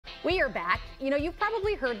We are back. You know, you've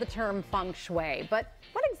probably heard the term Feng Shui, but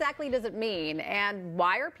what exactly does it mean and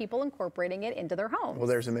why are people incorporating it into their homes? Well,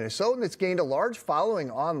 there's a Minnesotan that's gained a large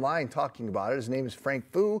following online talking about it. His name is Feng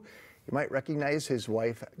Shui. You might recognize his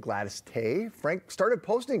wife, Gladys Tay. Frank started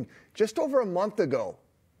posting just over a month ago.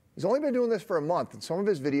 He's only been doing this for a month, and some of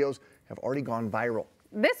his videos have already gone viral.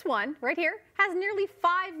 This one right here has nearly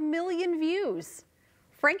 5 million views.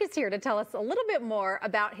 Frank is here to tell us a little bit more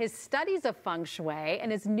about his studies of Feng Shui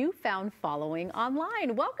and his newfound following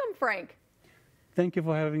online. Welcome, Frank. Thank you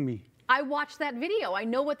for having me. I watched that video. I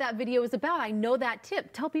know what that video is about. I know that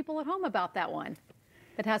tip. Tell people at home about that one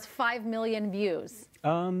that has 5 million views.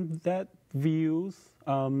 That views.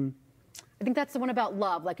 I think that's the one about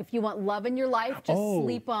love. Like if you want love in your life, just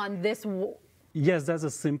sleep on this. Yes, that's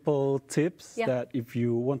a simple tips that if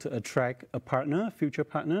you want to attract a partner, future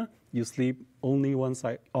partner, you sleep only one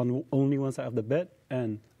side on only one side of the bed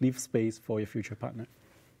and leave space for your future partner.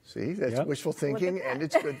 See, that's wishful thinking, and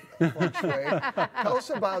it's good Feng Shui. Tell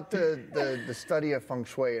us about the study of Feng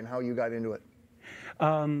Shui and how you got into it.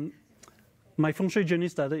 My Feng Shui journey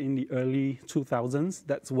started in the early 2000s.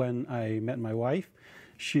 That's when I met my wife.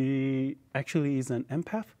 She actually is an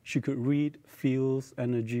empath. She could read, feels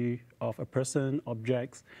energy of a person,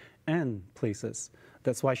 objects, and places.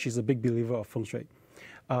 That's why she's a big believer of Feng Shui.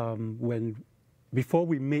 Before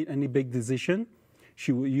we made any big decision,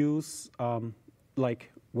 she would use,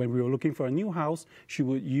 like when we were looking for a new house, she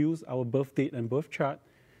would use our birth date and birth chart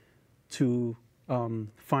to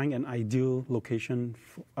find an ideal location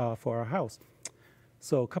for our house.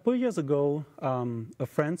 So a couple of years ago, a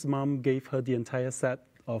friend's mom gave her the entire set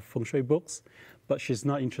of Feng Shui books, but she's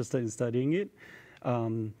not interested in studying it.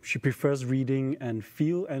 She prefers reading and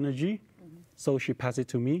feel energy, so she passed it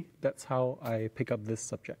to me. That's how I pick up this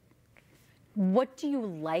subject. What do you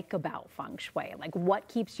like about Feng Shui? Like what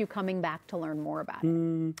keeps you coming back to learn more about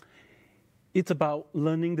it? It's about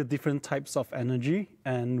learning the different types of energy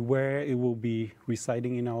and where it will be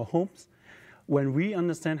residing in our homes. When we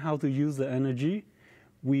understand how to use the energy,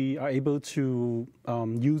 we are able to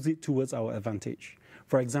use it towards our advantage.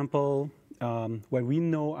 For example, when we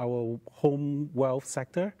know our home wealth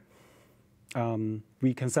sector,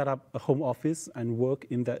 we can set up a home office and work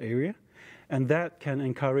in that area. And that can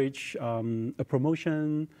encourage a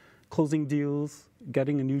promotion, closing deals,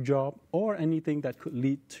 getting a new job, or anything that could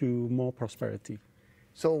lead to more prosperity.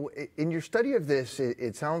 So in your study of this,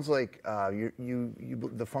 it sounds like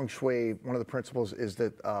the Feng Shui, one of the principles is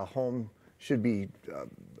that a home should be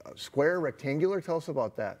square, rectangular. Tell us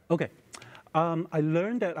about that. Okay. I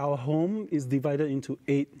learned that our home is divided into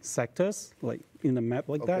 8 sectors, like in the map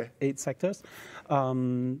like that, 8 sectors.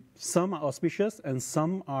 Some are auspicious and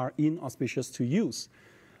some are inauspicious to use.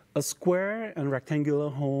 A square and rectangular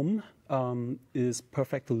home is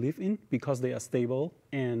perfect to live in because they are stable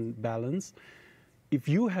and balanced. If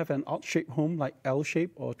you have an odd-shaped home like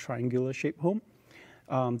L-shaped or triangular-shaped home,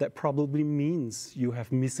 that probably means you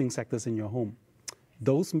have missing sectors in your home.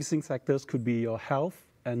 Those missing sectors could be your health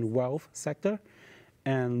and wealth sector,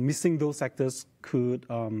 and missing those sectors could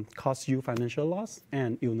cause you financial loss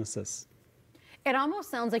and illnesses. It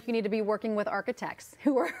almost sounds like you need to be working with architects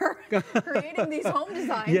who are creating these home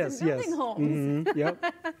designs and building homes.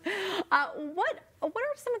 Yep. What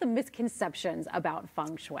are some of the misconceptions about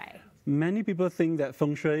Feng Shui? Many people think that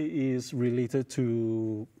Feng Shui is related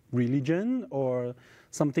to religion or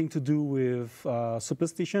something to do with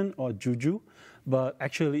superstition or juju, but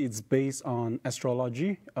actually it's based on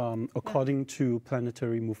astrology according to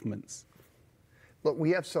planetary movements. Look,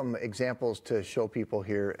 we have some examples to show people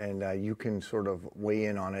here, and you can sort of weigh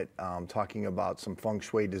in on it, talking about some Feng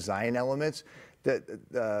Shui design elements.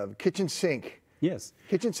 The kitchen sink. Yes.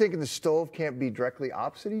 Kitchen sink and the stove can't be directly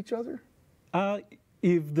opposite each other?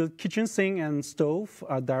 If the kitchen sink and stove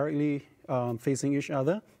are directly facing each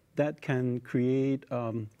other, that can create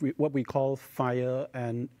what we call fire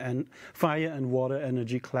and water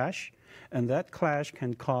energy clash, and that clash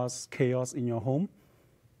can cause chaos in your home.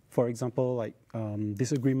 For example, like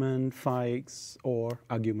disagreement, fights, or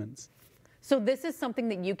arguments. So this is something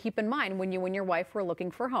that you keep in mind when you and your wife were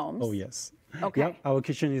looking for homes? Oh, yes. Okay. Yeah, our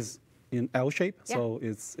kitchen is in L shape, so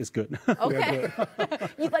it's good. Okay.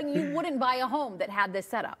 you wouldn't buy a home that had this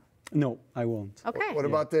setup? No, I won't. Okay. What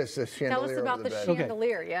about this, the chandelier? Tell us about the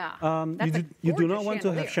chandelier, You do not want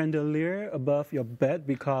to have chandelier above your bed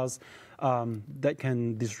because that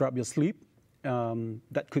can disrupt your sleep.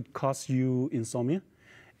 That could cause you insomnia,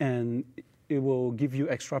 and it will give you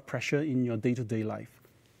extra pressure in your day-to-day life.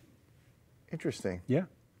 Interesting. Yeah.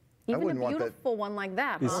 Even a wouldn't want that. beautiful one like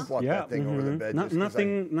that, I huh? wouldn't want that thing over the bed. just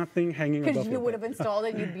 'cause Nothing hanging above Because you your would bed. have installed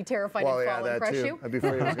it, you'd be terrified Well, it'd yeah, fall and that crush too. you. I'd be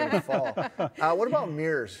afraid it was going to fall. What about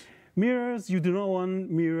mirrors? Mirrors, you do not want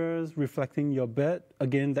mirrors reflecting your bed.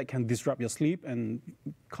 Again, that can disrupt your sleep and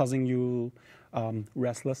causing you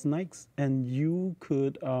restless nights. And you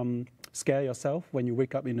could scare yourself when you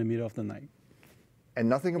wake up in the middle of the night. And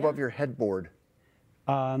nothing above your headboard.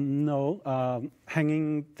 No,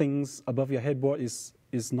 hanging things above your headboard is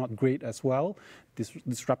not great as well,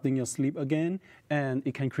 disrupting your sleep again, and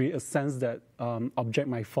it can create a sense that object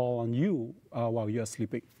might fall on you while you are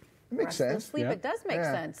sleeping. It makes Restless sense. sleep, Yeah. it does make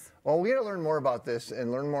Yeah. sense. Well, we got to learn more about this and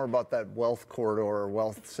learn more about that wealth corridor or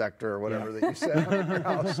wealth sector or whatever that you said on your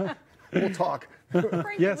house. We'll talk.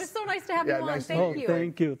 Frank, Yes. it was so nice to have Yeah, you on. nice to Thank meet you.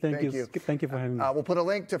 Thank you. Thank you. Thank you for having me. We'll put a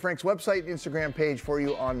link to Frank's website and Instagram page for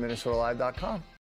you on MinnesotaLive.com.